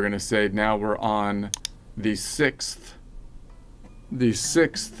 and we're going to say now we're on the sixth. The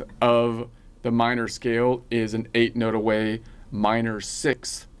sixth of the minor scale is an 8 note away minor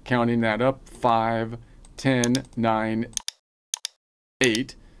sixth. Counting that up, 5, 10, 9,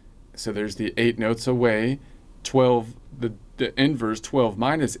 8. So there's the 8 notes away. 12, the inverse, 12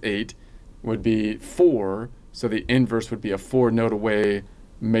 minus 8 would be 4. So the inverse would be a 4 note away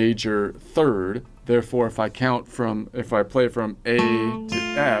major third. Therefore, if I play from A to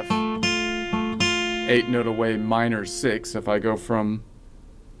F, 8 note away minor 6. If I go from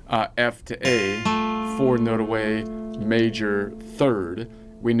F to A, 4 note away major third.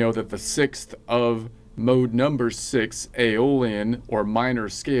 We know that the sixth of mode number 6 Aeolian or minor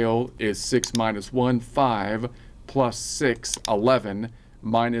scale is 6 minus 1, 5, plus 6, 11,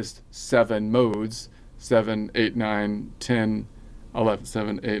 minus 7 modes, 7, 8, 9, 10, 11,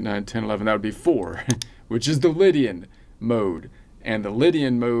 7, 8, 9, 10, 11, that would be 4, which is the Lydian mode. And the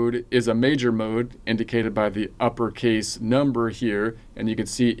Lydian mode is a major mode indicated by the uppercase number here, and you can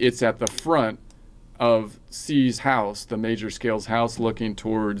see it's at the front of C's house, the major scales house, looking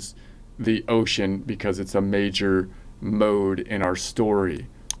towards the ocean because it's a major mode in our story.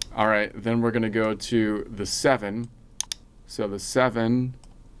 All right, then we're going to go to the 7. So the 7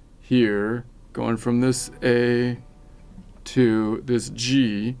 here, going from this A to this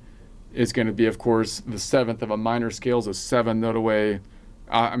G, is going to be, of course, the 7th of a minor scale is a 7 note away,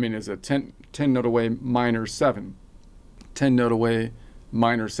 is a 10 note away minor 7. 10 note away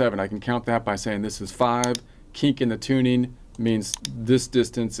minor 7. I can count that by saying this is 5. Kink in the tuning means this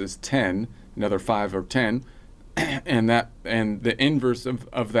distance is 10, another 5 or 10. And the inverse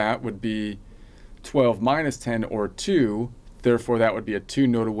of that would be 12 minus 10 or 2. Therefore, that would be a 2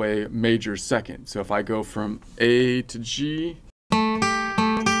 note away major second. So if I go from A to G,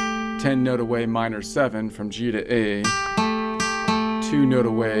 10 note away minor 7, from G to A, 2 note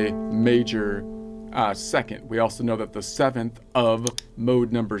away major second. We also know that the 7th of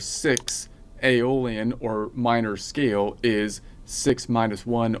mode number 6 Aeolian or minor scale is 6 minus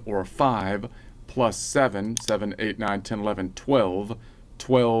 1 or 5 plus 7, 7, 8, 9, 10, 11, 12.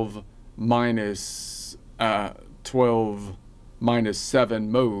 12 minus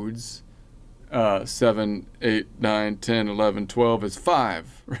 7 modes, 7, 8, 9, 10, 11, 12 is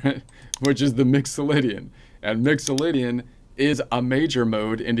 5, right? Which is the Mixolydian. And Mixolydian is a major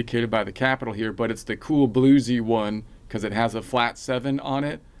mode indicated by the capital here, but it's the cool bluesy one because it has a flat 7 on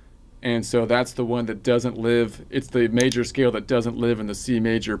it. And so that's the one that doesn't live, it's the major scale that doesn't live in the C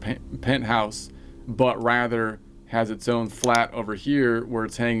major penthouse, but rather has its own flat over here where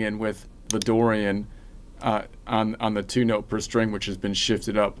it's hanging with the Dorian on the 2 note per string, which has been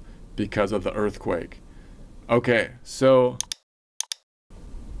shifted up because of the earthquake. Okay, so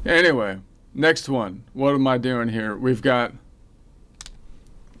anyway, next one. What am I doing here? We've got,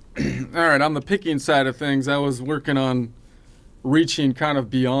 all right, on the picking side of things, I was working on reaching kind of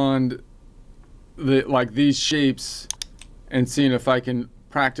beyond these shapes and seeing if I can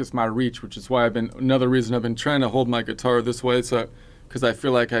practice my reach, which is why another reason I've been trying to hold my guitar this way, so because I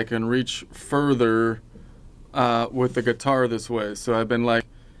feel like I can reach further with the guitar this way. So I've been like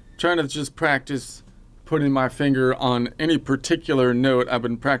trying to just practice putting my finger on any particular note. I've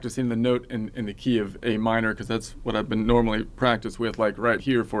been practicing the note in the key of A minor because that's what I've been normally practiced with, like right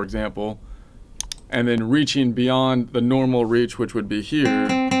here, for example. And then reaching beyond the normal reach, which would be here,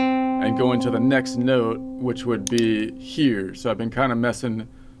 and going to the next note, which would be here. So I've been kind of messing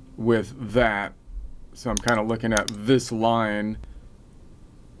with that. So I'm kind of looking at this line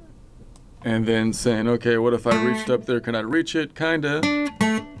and then saying, okay, what if I reached up there? Can I reach it? Kinda.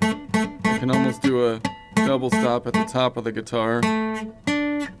 I can almost do a double stop at the top of the guitar.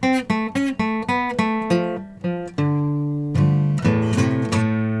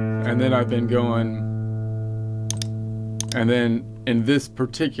 And then I've been going, and then in this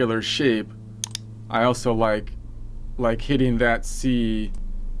particular shape, I also like hitting that C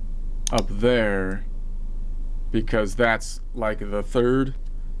up there, because that's like the third.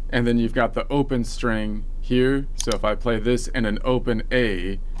 And then you've got the open string here. So if I play this and an open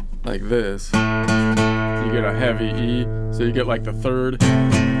A like this, you get a heavy E. So you get like the third.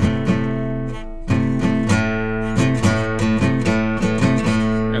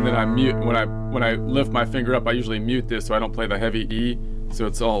 And then I mute when I lift my finger up. I usually mute this so I don't play the heavy E. So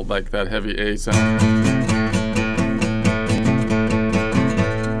it's all like that heavy A sound.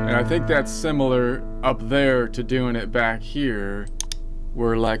 And I think that's similar up there to doing it back here,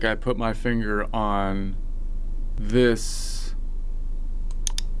 where like I put my finger on this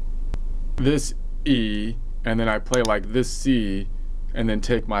E, and then I play like this C, and then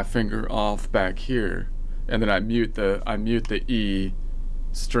take my finger off back here, and then I mute the E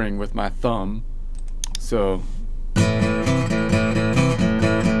string with my thumb. So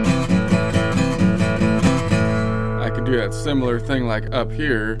I can do that similar thing like up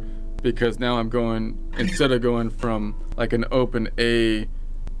here, because now I'm going, instead of going from like an open A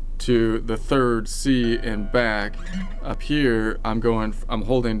to the third C and back, up here I'm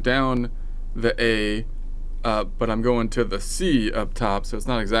holding down the A, but I'm going to the C up top, so it's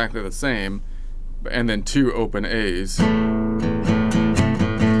not exactly the same, and then two open A's.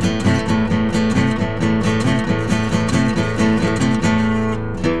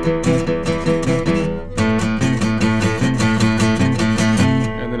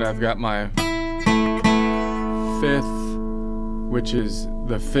 I've got my fifth, which is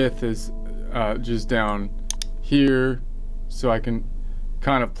the fifth is just down here, so I can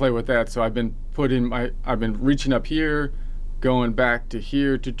kind of play with that. So I've been reaching up here, going back to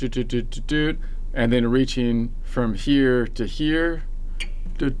here, and then reaching from here to here,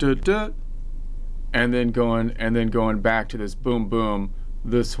 and then going back to this boom boom,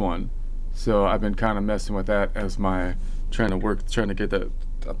 this one. So I've been kind of messing with that as my trying to get a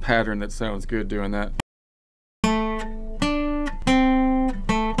pattern that sounds good doing that.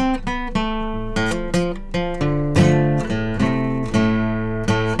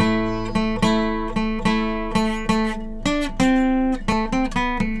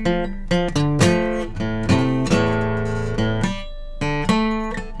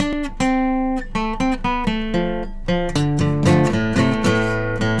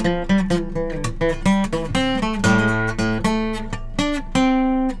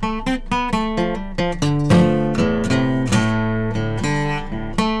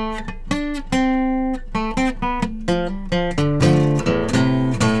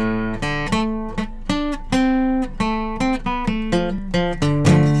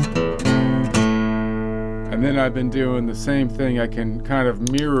 I've been doing the same thing. I can kind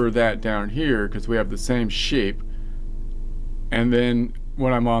of mirror that down here because we have the same shape, and then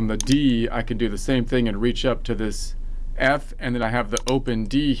when I'm on the D, I can do the same thing and reach up to this F, and then I have the open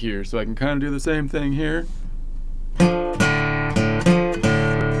D here, so I can kind of do the same thing here.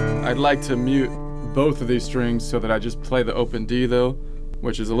 I'd like to mute both of these strings so that I just play the open D though,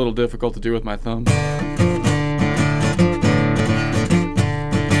 which is a little difficult to do with my thumb.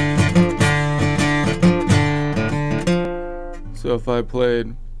 So if I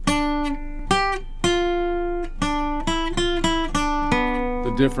played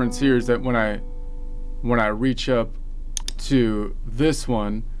the difference here is that when I reach up to this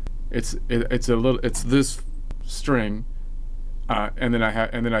one, it's this string, and then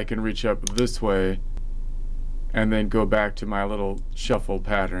I can reach up this way and then go back to my little shuffle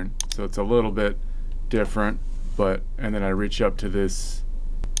pattern. So it's a little bit different, and then I reach up to this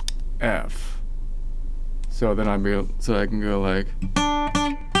F. So then I can go like.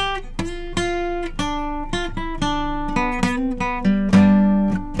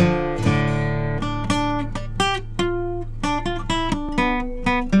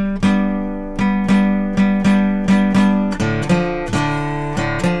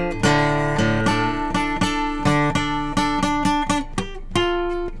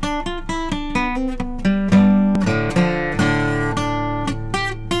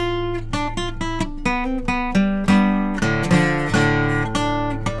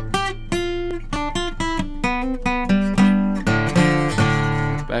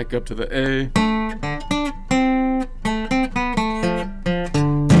 Back up to the A.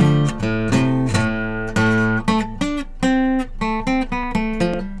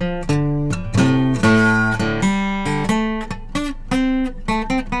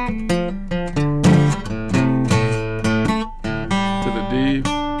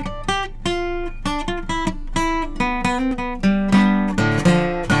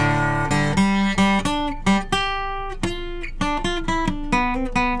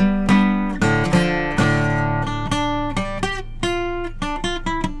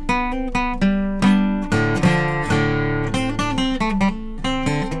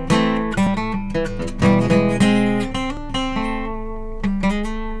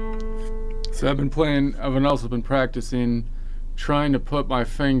 So I've also been practicing trying to put my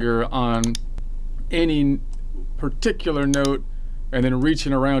finger on any particular note and then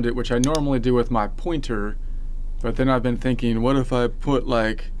reaching around it, which I normally do with my pointer. But then I've been thinking, what if I put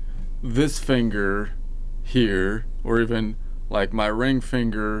like this finger here, or even like my ring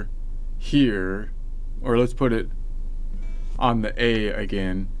finger here, or let's put it on the A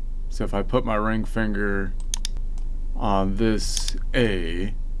again. So if I put my ring finger on this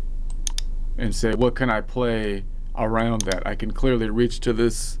A and say, what can I play around that? I can clearly reach to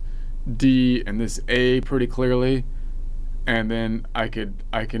this D and this A pretty clearly, and then I can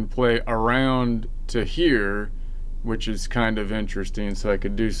play around to here, which is kind of interesting. So I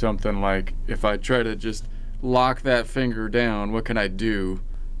could do something like, if I try to just lock that finger down, what can I do?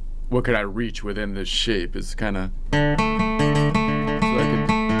 What could I reach within this shape? It's kind of, so I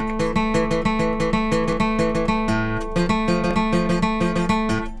could,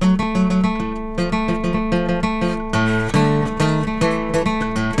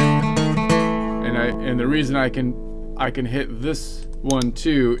 and the reason I can hit this one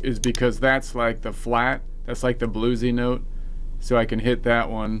too is because that's like the flat, that's like the bluesy note, so I can hit that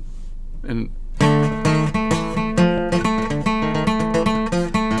one. And so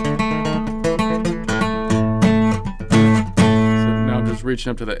now I'm just reaching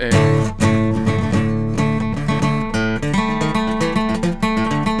up to the A.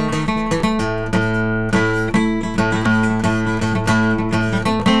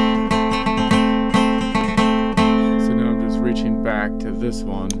 This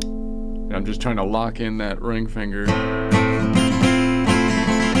one, and I'm just trying to lock in that ring finger. So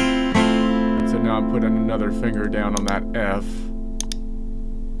now I'm putting another finger down on that F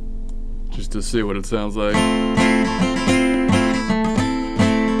just to see what it sounds like.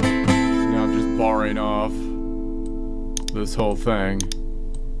 Now I'm just barring off this whole thing.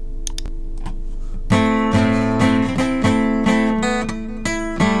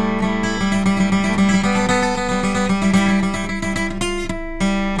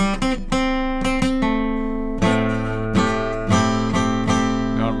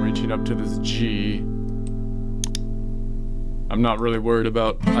 Up to this G. I'm not really worried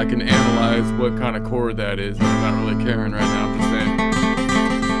about, I can analyze what kind of chord that is, but I'm not really caring right now. I'm just saying,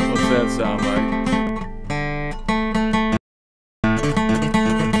 what's that sound like?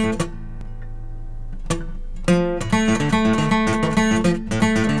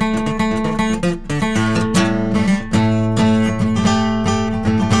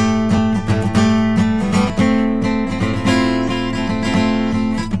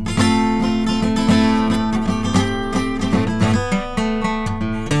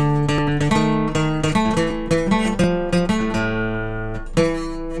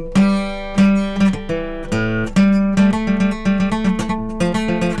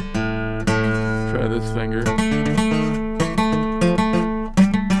 Finger.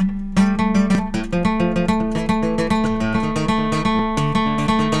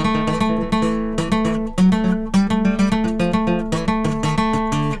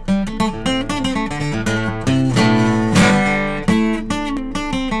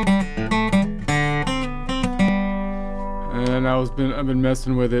 And I've been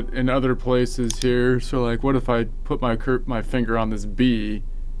messing with it in other places here. So like, what if I put my finger on this B,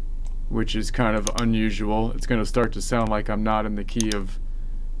 which is kind of unusual. It's going to start to sound like I'm not in the key of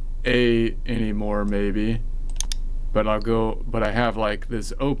A anymore, maybe. But I have like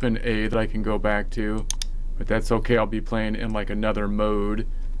this open A that I can go back to, but that's okay. I'll be playing in like another mode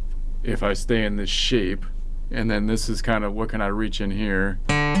if I stay in this shape. And then this is kind of, what can I reach in here?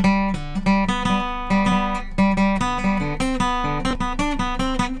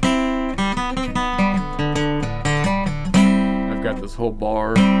 I've got this whole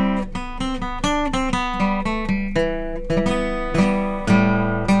bar.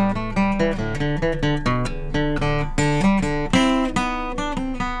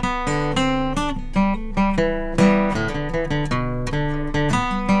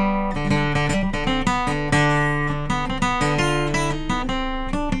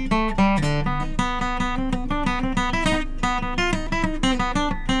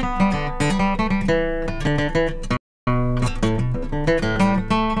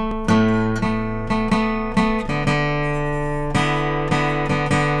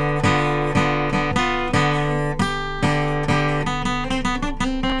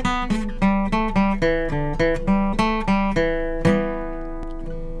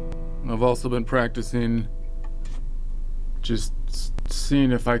 I've also been practicing just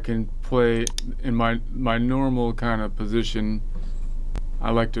seeing if I can play in my normal kind of position.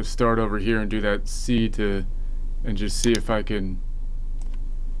 I like to start over here and do that C and just see if I can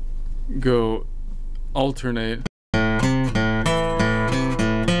go alternate.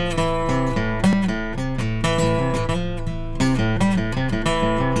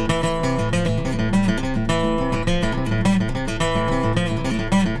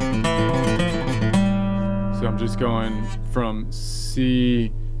 So I'm just going from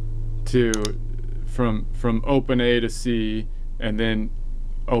C to from open A to C, and then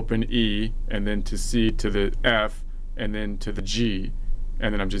open E, and then to C to the F, and then to the G,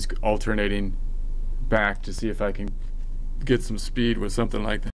 and then I'm just alternating back to see if I can get some speed with something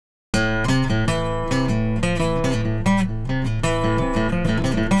like that.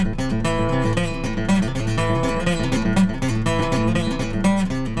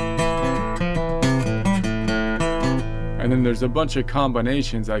 And then there's a bunch of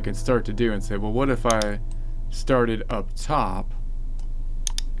combinations I can start to do and say, well, what if I started up top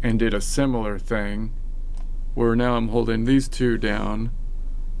and did a similar thing where now I'm holding these two down.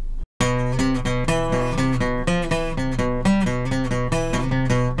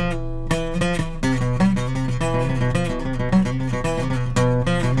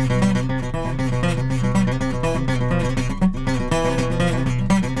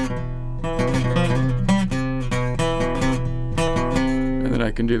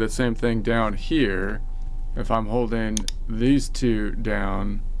 I can do the same thing down here if I'm holding these two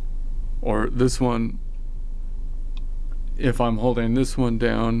down, or this one, if I'm holding this one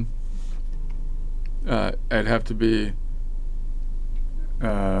down, I'd have to be,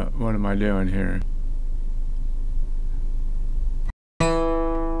 what am I doing here?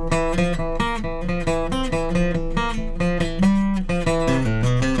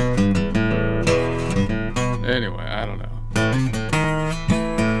 Anyway, I don't know.